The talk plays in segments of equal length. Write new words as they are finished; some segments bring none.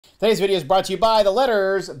Today's video is brought to you by the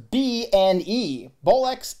letters B and E,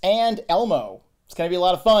 Bolex and Elmo. It's going to be a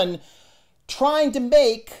lot of fun trying to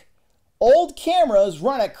make old cameras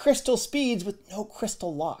run at crystal speeds with no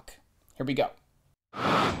crystal lock. Here we go.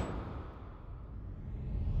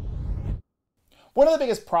 One of the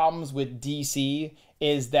biggest problems with DC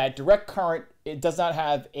is that direct current, it does not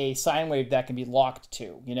have a sine wave that can be locked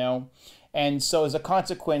to, And so as a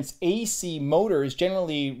consequence, AC motors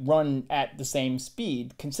generally run at the same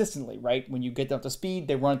speed consistently, right? When you get them up to speed,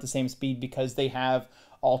 they run at the same speed because they have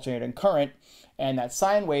alternating current, and that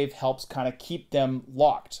sine wave helps kind of keep them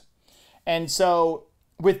locked. And so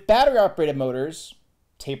with battery operated motors,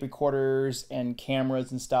 tape recorders and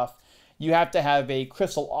cameras and stuff, you have to have a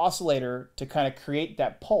crystal oscillator to kind of create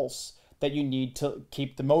that pulse that you need to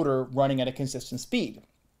keep the motor running at a consistent speed.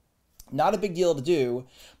 Not a big deal to do,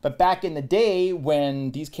 but back in the day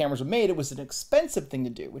when these cameras were made, it was an expensive thing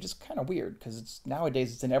to do, which is kind of weird because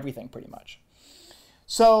nowadays it's in everything pretty much.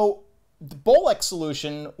 So the Bolex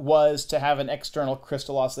solution was to have an external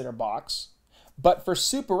crystal oscillator box, but for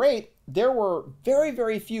Super 8, there were very,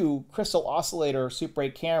 very few crystal oscillator Super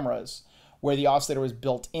 8 cameras where the oscillator was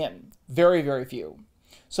built in. Very, very few.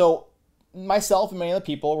 So myself and many other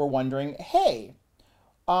people were wondering, hey,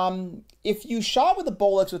 if you shot with a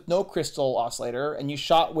Bolex with no crystal oscillator and you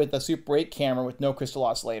shot with a Super 8 camera with no crystal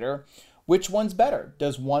oscillator, which one's better?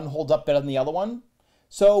 Does one hold up better than the other one?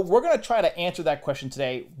 So we're going to try to answer that question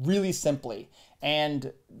today really simply.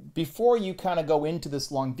 And before you kind of go into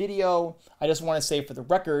this long video, I just want to say for the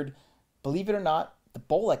record, believe it or not, the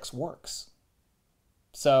Bolex works.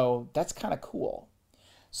 So that's kind of cool.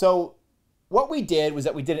 So what we did was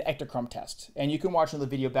that we did an ectochrome test, and you can watch another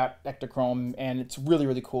video about ectochrome, and it's really,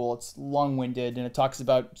 really cool. It's long-winded, and it talks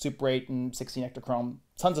about Super 8 and 16 ectochrome.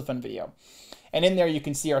 Tons of fun video. And in there, you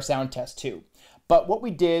can see our sound test too. But what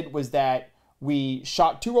we did was that we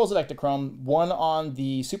shot 2 rolls of ectochrome, one on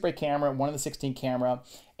the Super 8 camera, one on the 16 camera,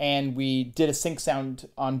 and we did a sync sound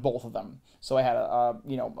on both of them. So I had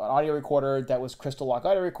an audio recorder that was crystal lock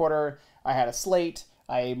audio recorder. I had a slate.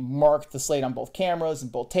 I marked the slate on both cameras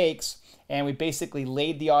and both takes, and we basically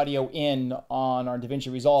laid the audio in on our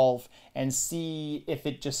DaVinci Resolve and see if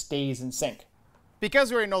it just stays in sync.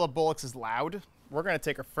 Because we already know the Bolex is loud, we're going to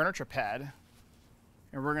take a furniture pad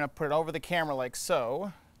and we're going to put it over the camera like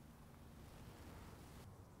so.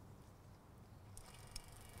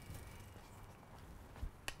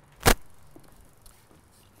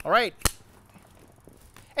 All right.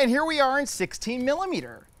 And here we are in 16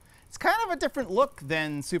 millimeter. It's kind of a different look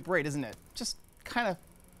than Super 8, isn't it? Just kind of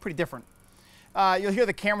pretty different. You'll hear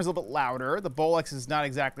the camera's a little bit louder. The Bolex is not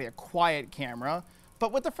exactly a quiet camera,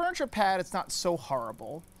 but with the furniture pad, it's not so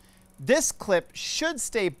horrible. This clip should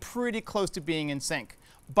stay pretty close to being in sync,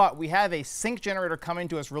 but we have a sync generator coming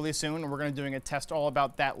to us really soon, and we're going to be doing a test all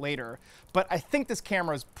about that later. But I think this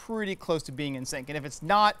camera is pretty close to being in sync, and if it's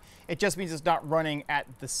not, it just means it's not running at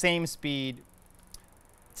the same speed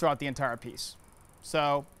throughout the entire piece.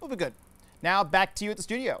 So we'll be good. Now back to you at the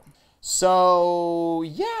studio. So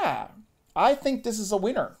yeah, I think this is a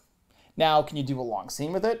winner. Now, can you do a long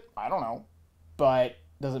scene with it? I don't know, but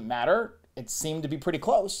does it matter? It seemed to be pretty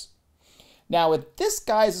close. Now with this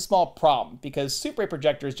guy is a small problem because Super 8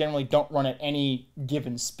 projectors generally don't run at any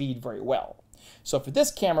given speed very well. So for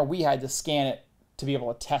this camera, we had to scan it to be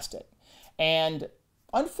able to test it. And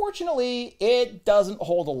unfortunately, it doesn't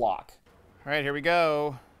hold a lock. All right, here we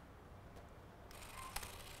go.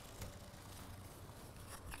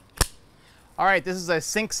 All right, this is a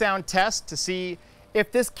sync sound test to see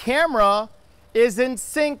if this camera is in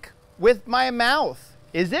sync with my mouth.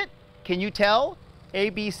 Is it? Can you tell?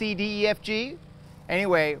 A, B, C, D, E, F, G.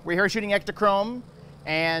 Anyway, we're here shooting ectochrome,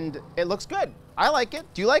 and it looks good. I like it.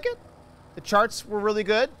 Do you like it? The charts were really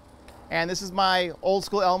good. And this is my old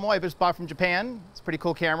school Elmo I just bought from Japan. It's a pretty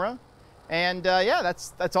cool camera. And yeah,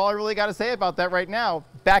 that's all I really got to say about that right now.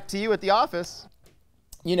 Back to you at the office.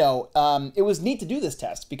 It was neat to do this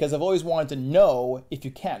test because I've always wanted to know if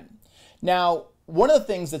you can. Now, one of the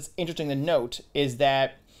things that's interesting to note is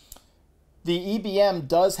that the EBM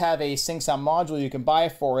does have a sync sound module you can buy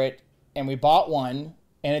for it, and we bought one,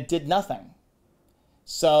 and it did nothing.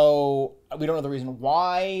 So we don't know the reason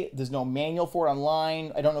why. There's no manual for it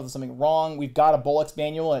online. I don't know if there's something wrong. We've got a Bolex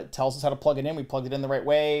manual, and it tells us how to plug it in. We plugged it in the right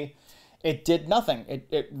way. It did nothing.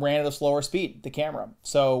 It ran at a slower speed, the camera.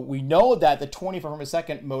 So we know that the 24 frames per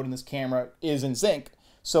second mode in this camera is in sync.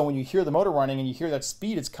 So when you hear the motor running and you hear that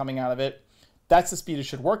speed is coming out of it, that's the speed it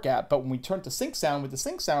should work at. But when we turn to sync sound with the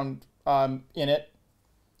sync sound in it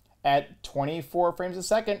at 24 frames a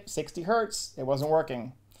second, 60 hertz, it wasn't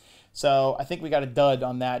working. So I think we got a dud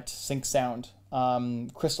on that sync sound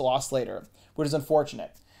crystal oscillator, which is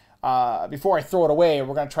unfortunate. before I throw it away,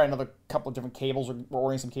 we're going to try another couple of different cables. We're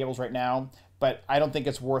ordering some cables right now, but I don't think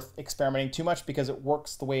it's worth experimenting too much because it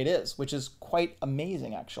works the way it is, which is quite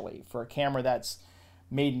amazing actually for a camera that's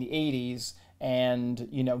made in the 80s and,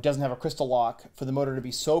 you know, doesn't have a crystal lock, for the motor to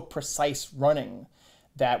be so precise running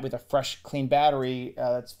that with a fresh, clean battery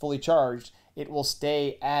that's fully charged, it will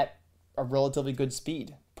stay at a relatively good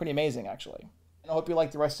speed. Pretty amazing, actually. And I hope you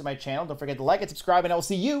like the rest of my channel. Don't forget to like and subscribe, and I will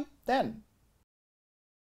see you then.